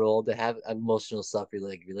 1-year-old to have emotional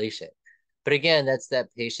self-regulation? But again, that's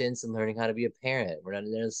that patience and learning how to be a parent. We're not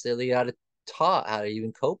necessarily taught how to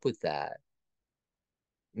even cope with that.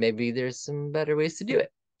 Maybe there's some better ways to do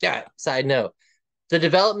it. Yeah, side note. The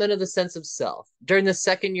development of the sense of self. During the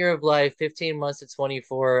second year of life, 15 months to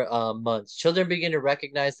 24 months, children begin to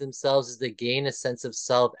recognize themselves as they gain a sense of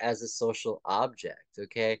self as a social object,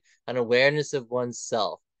 okay? An awareness of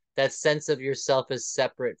oneself. That sense of yourself as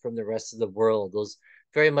separate from the rest of the world. Those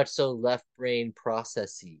very much so left brain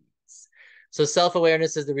processes. So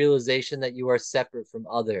self-awareness is the realization that you are separate from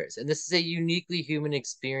others. And this is a uniquely human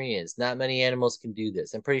experience. Not many animals can do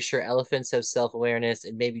this. I'm pretty sure elephants have self-awareness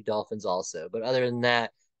and maybe dolphins also. But other than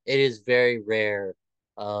that, it is very rare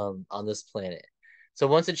on this planet. So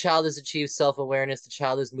once a child has achieved self-awareness, the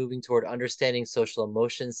child is moving toward understanding social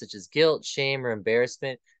emotions such as guilt, shame, or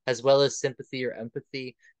embarrassment, as well as sympathy or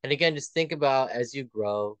empathy. And again, just think about as you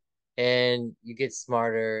grow, and you get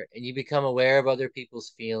smarter and you become aware of other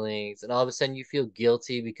people's feelings, and all of a sudden you feel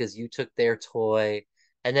guilty because you took their toy.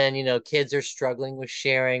 And then, kids are struggling with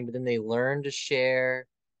sharing, but then they learn to share.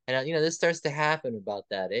 And this starts to happen about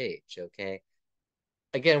that age. Okay,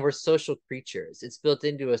 again, we're social creatures. It's built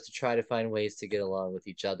into us to try to find ways to get along with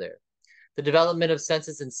each other. The development of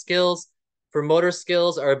senses and skills. For motor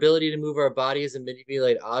skills, our ability to move our bodies and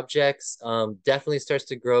manipulate objects definitely starts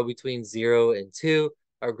to grow between 0 and 2.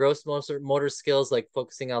 Our gross motor skills, like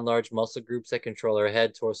focusing on large muscle groups that control our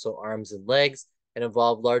head, torso, arms, and legs, and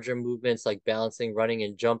involve larger movements like balancing, running,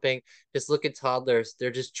 and jumping. Just look at toddlers.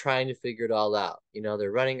 They're just trying to figure it all out.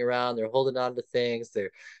 They're running around, they're holding on to things,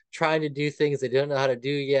 they're trying to do things they don't know how to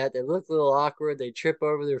do yet. They look a little awkward, they trip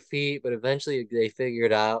over their feet, but eventually they figure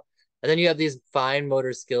it out. And then you have these fine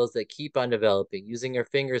motor skills that keep on developing, using your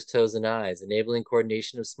fingers, toes, and eyes, enabling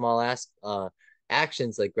coordination of small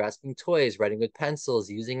actions like grasping toys, writing with pencils,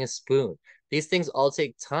 using a spoon. These things all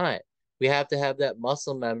take time. We have to have that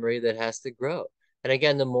muscle memory that has to grow. And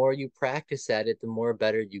again, the more you practice at it, the more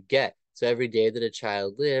better you get. So every day that a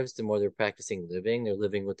child lives, the more they're practicing living, they're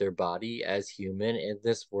living with their body as human in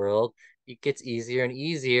this world. It gets easier and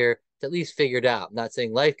easier to at least figure it out. I'm not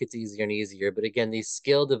saying life gets easier and easier, but again, these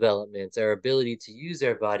skill developments, our ability to use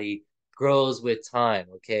our body grows with time.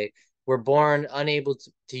 Okay, we're born unable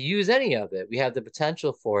to use any of it. We have the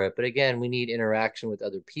potential for it, but again, we need interaction with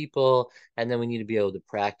other people, and then we need to be able to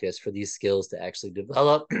practice for these skills to actually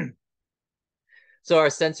develop. So our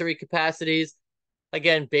sensory capacities,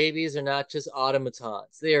 again, babies are not just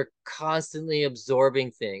automatons. They are constantly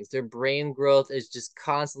absorbing things. Their brain growth is just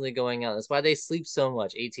constantly going on. That's why they sleep so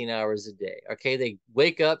much, 18 hours a day. Okay, they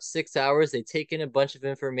wake up 6 hours, they take in a bunch of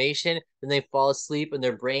information, then they fall asleep, and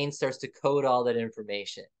their brain starts to code all that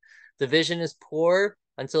information. The vision is poor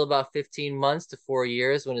until about 15 months to 4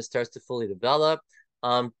 years when it starts to fully develop.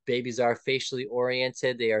 Babies are facially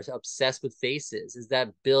oriented. They are obsessed with faces. Is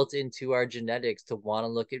that built into our genetics to want to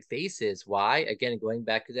look at faces? Why? Again, going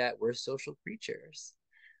back to that, we're social creatures.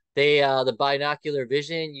 The binocular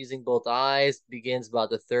vision using both eyes begins about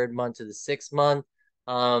the 3rd month to the 6th month.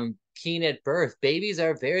 Keen at birth. Babies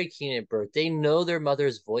are very keen at birth. They know their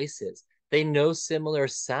mother's voices. They know similar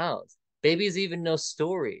sounds. Babies even know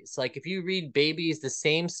stories. Like if you read babies the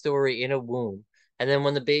same story in a womb, and then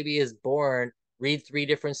when the baby is born, read 3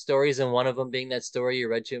 different stories, and one of them being that story you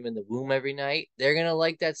read to them in the womb every night, they're going to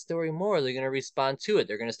like that story more. They're going to respond to it.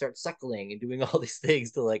 They're going to start suckling and doing all these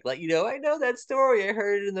things to let I know that story. I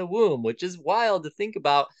heard it in the womb, which is wild to think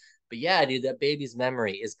about. But yeah, dude, that baby's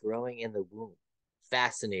memory is growing in the womb.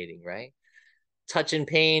 Fascinating, right? Touch and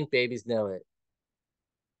pain, babies know it.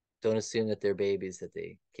 Don't assume that they're babies that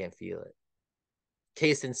they can't feel it.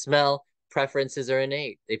 Taste and smell preferences are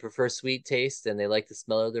innate. They prefer sweet taste and they like the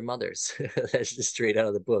smell of their mothers. That's just straight out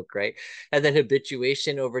of the book, right? And then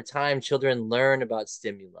habituation over time, children learn about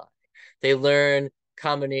stimuli. They learn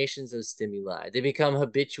combinations of stimuli. They become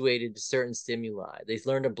habituated to certain stimuli. They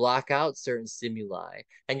learn to block out certain stimuli.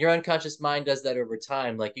 And your unconscious mind does that over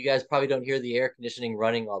time. Like you guys probably don't hear the air conditioning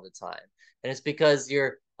running all the time. And it's because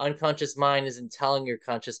your unconscious mind isn't telling your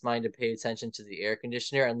conscious mind to pay attention to the air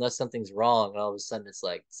conditioner unless something's wrong. And all of a sudden it's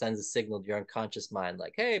like sends a signal to your unconscious mind,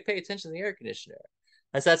 like, hey, pay attention to the air conditioner.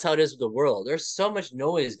 And so that's how it is with the world. There's so much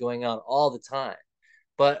noise going on all the time.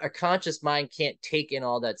 But our conscious mind can't take in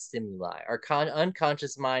all that stimuli. Our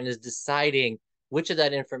unconscious mind is deciding which of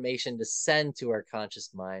that information to send to our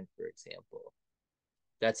conscious mind, for example.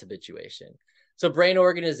 That's habituation. So brain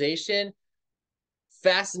organization,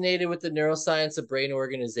 fascinated with the neuroscience of brain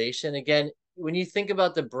organization. Again, when you think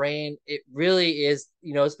about the brain, it really is,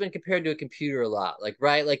 it's been compared to a computer a lot. Like,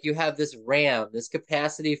 right? Like you have this RAM, this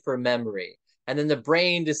capacity for memory. And then the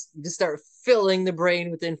brain you just start filling the brain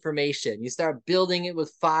with information. You start building it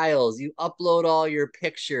with files. You upload all your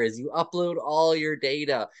pictures. You upload all your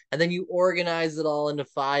data. And then you organize it all into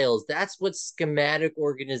files. That's what schematic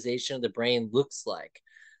organization of the brain looks like.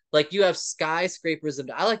 Like you have skyscrapers,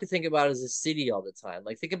 and I like to think about it as a city all the time.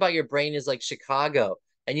 Like think about your brain as like Chicago,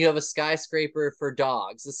 and you have a skyscraper for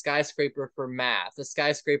dogs, a skyscraper for math, a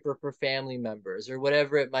skyscraper for family members, or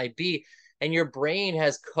whatever it might be. And your brain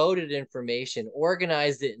has coded information,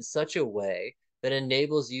 organized it in such a way that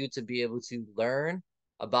enables you to be able to learn,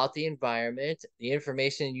 about the environment, the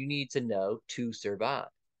information you need to know to survive.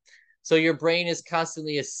 So your brain is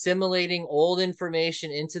constantly assimilating old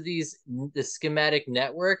information into the schematic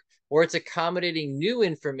network, or it's accommodating new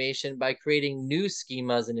information by creating new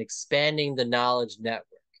schemas and expanding the knowledge network.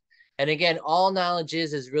 And again, all knowledge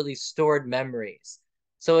is really stored memories.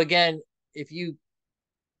 So again, if you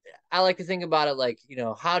I like to think about it like,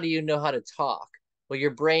 how do you know how to talk? Well,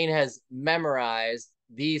 your brain has memorized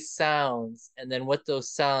these sounds and then what those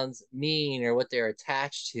sounds mean or what they're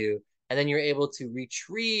attached to. And then you're able to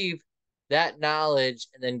retrieve that knowledge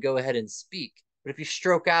and then go ahead and speak. But if you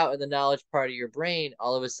stroke out in the knowledge part of your brain,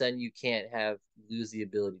 all of a sudden you can't lose the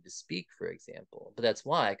ability to speak, for example. But that's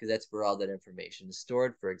why, because that's where all that information is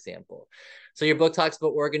stored, for example. So your book talks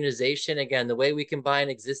about organization. Again, the way we combine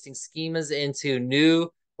existing schemas into new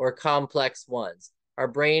or complex ones. Our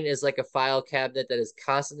brain is like a file cabinet that is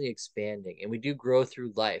constantly expanding, and we do grow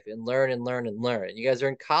through life and learn and learn and learn. And you guys are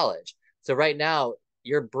in college. So right now,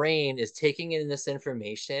 your brain is taking in this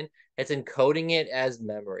information, it's encoding it as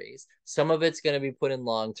memories. Some of it's going to be put in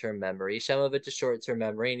long-term memory, some of it to short-term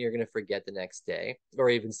memory, and you're going to forget the next day or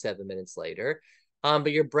even 7 minutes later.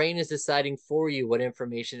 But your brain is deciding for you what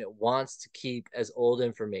information it wants to keep as old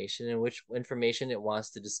information and which information it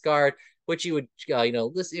wants to discard, which you would,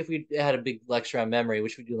 listen, if we had a big lecture on memory,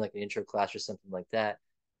 which we do like an intro class or something like that.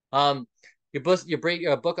 Um,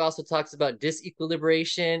 your book also talks about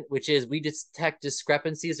disequilibration, which is we detect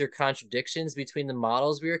discrepancies or contradictions between the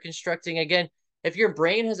models we are constructing. Again, if your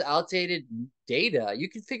brain has outdated data, you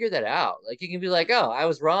can figure that out. Like you can be like, oh, I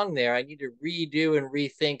was wrong there. I need to redo and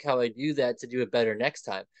rethink how I do that to do it better next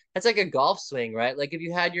time. That's like a golf swing, right? Like if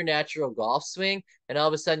you had your natural golf swing and all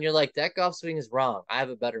of a sudden you're like, that golf swing is wrong. I have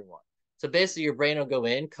a better one. So basically your brain will go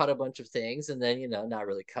in, cut a bunch of things, and then, not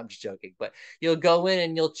really, I'm just joking, but you'll go in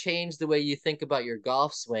and you'll change the way you think about your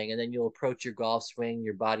golf swing, and then you'll approach your golf swing,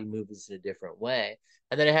 your body moves in a different way.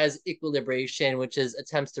 And then it has equilibration, which is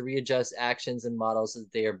attempts to readjust actions and models so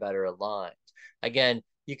that they are better aligned. Again,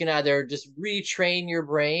 you can either just retrain your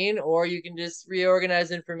brain or you can just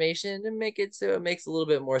reorganize information and make it so it makes a little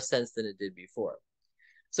bit more sense than it did before.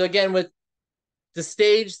 So again, with the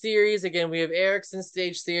stage theories, again, we have Erikson's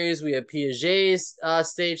stage theories, we have Piaget's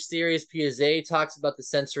stage theories. Piaget talks about the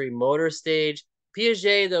sensory motor stage.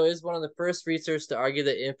 Piaget, though, is one of the first researchers to argue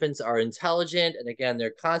that infants are intelligent. And again,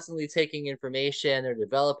 they're constantly taking information, they're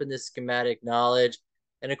developing this schematic knowledge.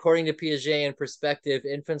 And according to Piaget in perspective,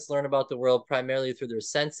 infants learn about the world primarily through their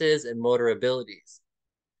senses and motor abilities.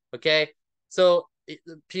 Okay, so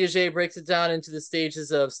Piaget breaks it down into the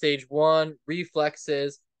stages of stage 1,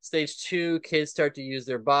 reflexes. Stage 2, kids start to use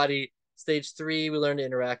their body. Stage 3, we learn to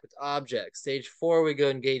interact with objects. Stage 4, we go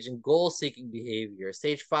engage in goal-seeking behavior.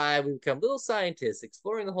 Stage 5, we become little scientists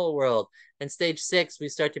exploring the whole world. And stage 6, we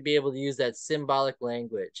start to be able to use that symbolic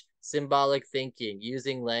language, symbolic thinking,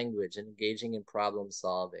 using language and engaging in problem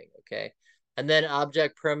solving, okay? And then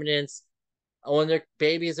object permanence, when their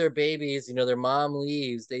babies are babies, their mom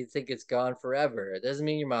leaves, they think it's gone forever. It doesn't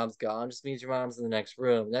mean your mom's gone, it just means your mom's in the next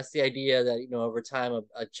room. And that's the idea that, over time,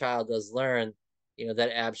 a child does learn,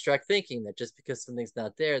 that abstract thinking, that just because something's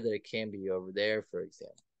not there, that it can be over there, for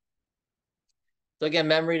example. So again,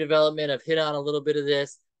 memory development, I've hit on a little bit of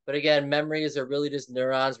this, but again, memories are really just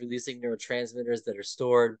neurons releasing neurotransmitters that are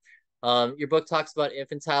stored. Your book talks about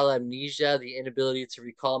infantile amnesia, the inability to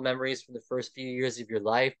recall memories from the first few years of your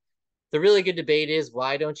life. The really good debate is,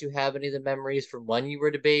 why don't you have any of the memories from when you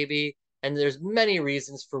were a baby? And there's many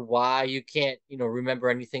reasons for why you can't, remember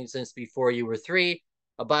anything since before you were 3.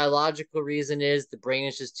 A biological reason is the brain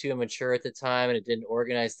is just too immature at the time and it didn't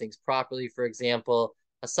organize things properly, for example.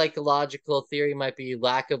 A psychological theory might be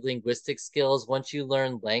lack of linguistic skills. Once you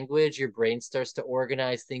learn language, your brain starts to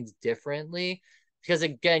organize things differently. Because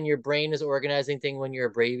again, your brain is organizing things when you're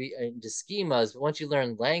a baby into schemas. But once you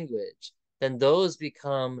learn language, then those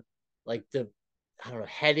become like the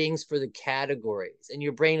headings for the categories, and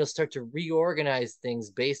your brain will start to reorganize things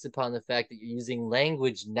based upon the fact that you're using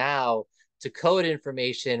language now to code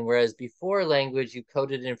information, whereas before language you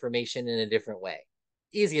coded information in a different way.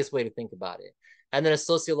 Easiest way to think about it. And then a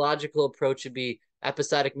sociological approach would be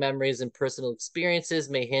episodic memories and personal experiences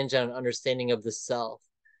may hinge on an understanding of the self.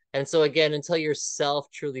 And so again, until your self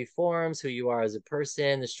truly forms who you are as a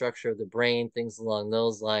person, the structure of the brain, things along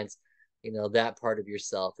those lines, that part of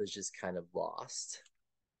yourself is just kind of lost.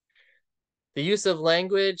 The use of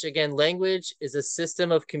language, again, language is a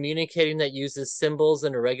system of communicating that uses symbols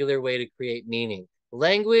in a regular way to create meaning.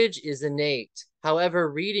 Language is innate.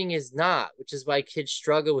 However, reading is not, which is why kids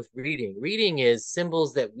struggle with reading. Reading is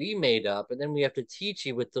symbols that we made up, and then we have to teach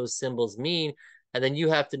you what those symbols mean. And then you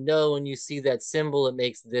have to know when you see that symbol, it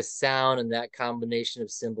makes this sound, and that combination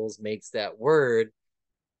of symbols makes that word.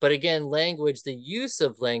 But again, language, the use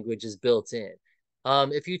of language is built in.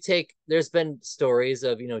 If you take, there's been stories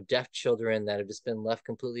of, deaf children that have just been left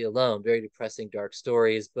completely alone, very depressing, dark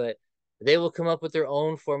stories, but they will come up with their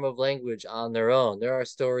own form of language on their own. There are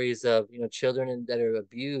stories of, children that are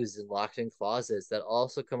abused and locked in closets that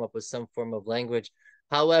also come up with some form of language.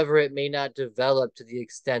 However, it may not develop to the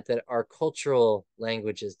extent that our cultural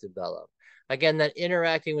languages develop. Again, that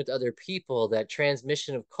interacting with other people, that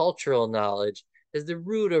transmission of cultural knowledge is the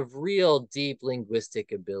root of real deep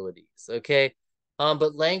linguistic abilities. Okay.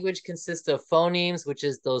 But language consists of phonemes, which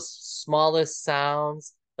is those smallest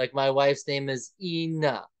sounds. Like my wife's name is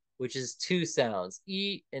Ina, which is two sounds,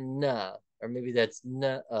 E and Na, or maybe that's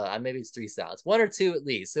na, maybe it's three sounds, one or two at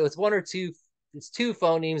least. So it's one or two, it's two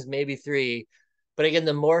phonemes, maybe three. But again,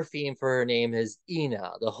 the morpheme for her name is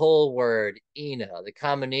Ina, the whole word Ina, the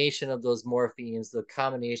combination of those morphemes, the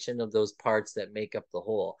combination of those parts that make up the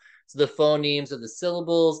whole. So the phonemes are the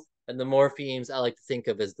syllables, and the morphemes I like to think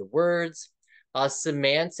of as the words.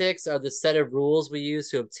 Semantics are the set of rules we use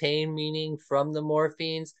to obtain meaning from the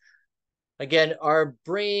morphemes. Again, our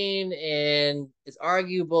brain, and it's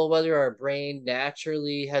arguable whether our brain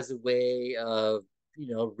naturally has a way of,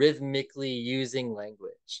 rhythmically using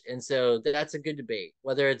language. And so that's a good debate,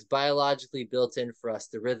 whether it's biologically built in for us,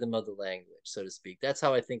 the rhythm of the language, so to speak. That's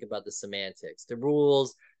how I think about the semantics, the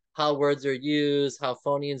rules, how words are used, how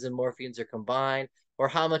phonemes and morphemes are combined, or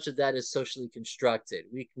how much of that is socially constructed.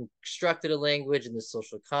 We constructed a language in the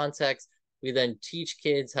social context. We then teach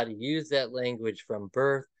kids how to use that language from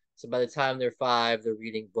birth. So by the time they're 5, they're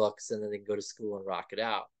reading books, and then they can go to school and rock it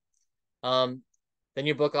out. Um, then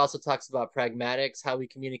your book also talks about pragmatics, how we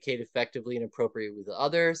communicate effectively and appropriately with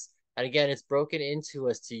others. And again, it's broken into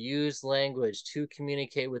us to use language to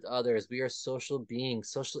communicate with others. We are social beings.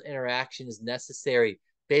 Social interaction is necessary.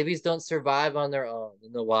 Babies don't survive on their own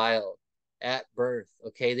in the wild at birth.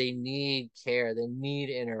 Okay, they need care. They need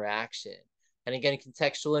interaction. And again,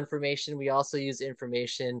 contextual information. We also use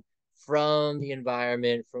information from the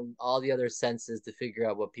environment, from all the other senses to figure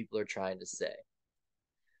out what people are trying to say.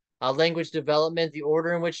 Language development, the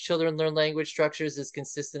order in which children learn language structures is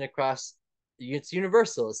consistent across, it's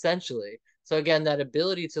universal, essentially. So again, that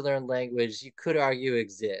ability to learn language, you could argue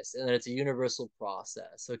exists, and that it's a universal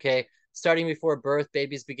process, okay? Starting before birth,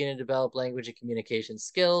 babies begin to develop language and communication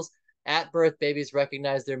skills. At birth, babies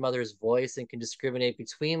recognize their mother's voice and can discriminate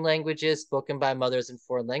between languages spoken by mothers in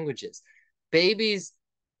foreign languages. Babies,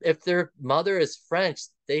 if their mother is French,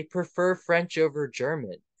 they prefer French over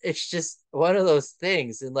German. It's just one of those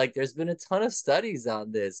things. And like, there's been a ton of studies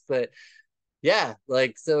on this, but yeah,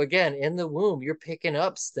 like, so again, in the womb, you're picking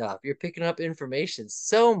up stuff, you're picking up information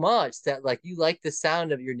so much that like you like the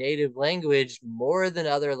sound of your native language more than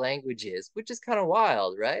other languages, which is kind of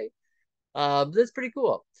wild, right? That's pretty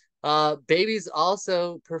cool. Babies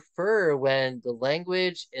also prefer when the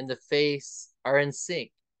language and the face are in sync.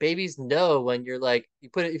 Babies know when you're like,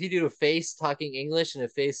 if you do a face talking English and a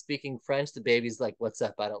face speaking French, the baby's like, what's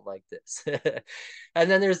up? I don't like this. And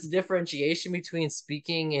then there's the differentiation between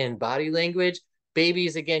speaking and body language.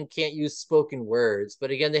 Babies, again, can't use spoken words, but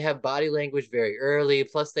again, they have body language very early.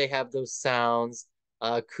 Plus, they have those sounds.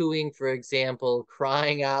 Cooing, for example,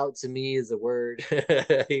 crying out to me is a word,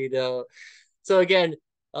 you know. So again,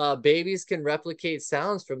 babies can replicate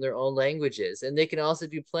sounds from their own languages, and they can also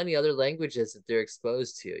do plenty other languages that they're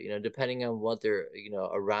exposed to, depending on what they're,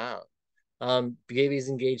 around. Babies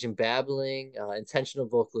engage in babbling, intentional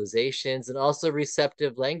vocalizations, and also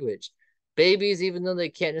receptive language. Babies, even though they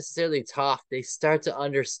can't necessarily talk, they start to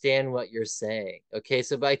understand what you're saying. Okay,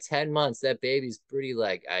 so by 10 months, that baby's pretty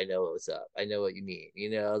like, I know what's up. I know what you mean.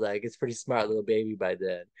 Like it's pretty smart little baby by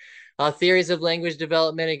then. Theories of language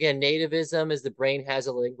development. Again, nativism is the brain has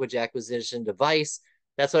a language acquisition device.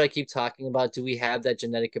 That's what I keep talking about. Do we have that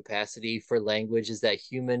genetic capacity for language? Is that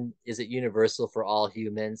human? Is it universal for all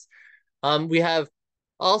humans? We have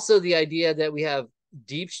also the idea that we have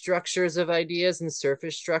deep structures of ideas and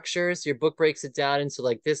surface structures. Your book breaks it down into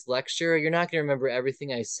like this lecture. You're not going to remember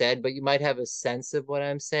everything I said, but you might have a sense of what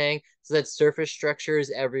I'm saying. So that surface structure is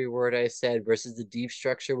every word I said versus the deep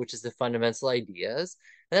structure, which is the fundamental ideas.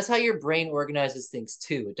 And that's how your brain organizes things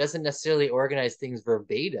too. It doesn't necessarily organize things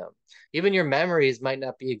verbatim. Even your memories might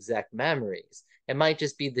not be exact memories. It might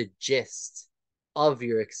just be the gist of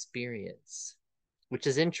your experience, which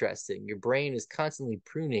is interesting. Your brain is constantly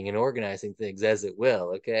pruning and organizing things as it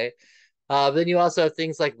will, okay? Then you also have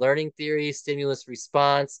things like learning theory, stimulus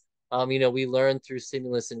response. We learn through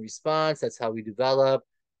stimulus and response. That's how we develop.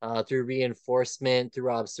 through reinforcement,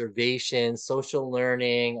 through observation, social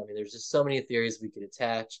learning. I mean, there's just so many theories we could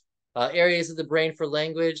attach. Areas of the brain for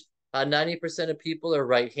language. 90% of people are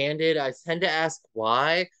right-handed. I tend to ask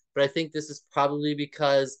why, but I think this is probably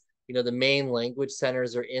because the main language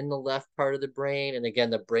centers are in the left part of the brain, and again,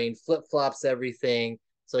 the brain flip-flops everything.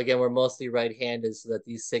 So again, we're mostly right-handed, so that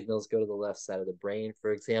these signals go to the left side of the brain,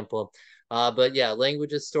 for example. But yeah,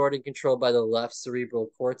 language is stored and controlled by the left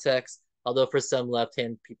cerebral cortex, although for some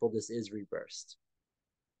left-hand people, this is reversed.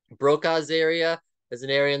 Broca's area is an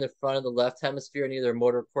area in the front of the left hemisphere near the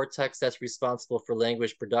motor cortex that's responsible for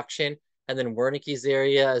language production. And then Wernicke's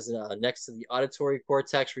area is next to the auditory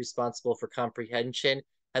cortex, responsible for comprehension.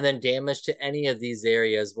 And then damage to any of these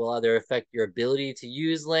areas will either affect your ability to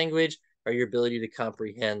use language or your ability to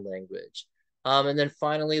comprehend language. And then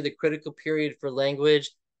finally, the critical period for language.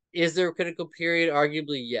 Is there a critical period?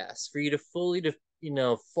 Arguably, yes. For you to fully,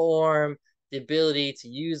 form the ability to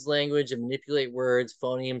use language and manipulate words,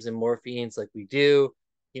 phonemes, and morphemes like we do,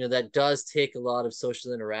 that does take a lot of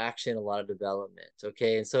social interaction, a lot of development.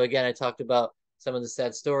 Okay. And so, again, I talked about some of the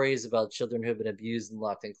sad stories about children who have been abused and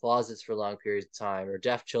locked in closets for long periods of time, or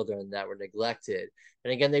deaf children that were neglected.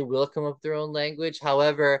 And again, they will come up with their own language.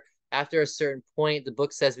 However, after a certain point, the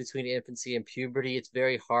book says between infancy and puberty, it's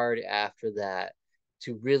very hard after that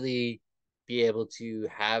to really be able to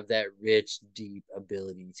have that rich, deep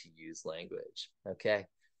ability to use language. Okay.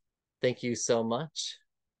 Thank you so much.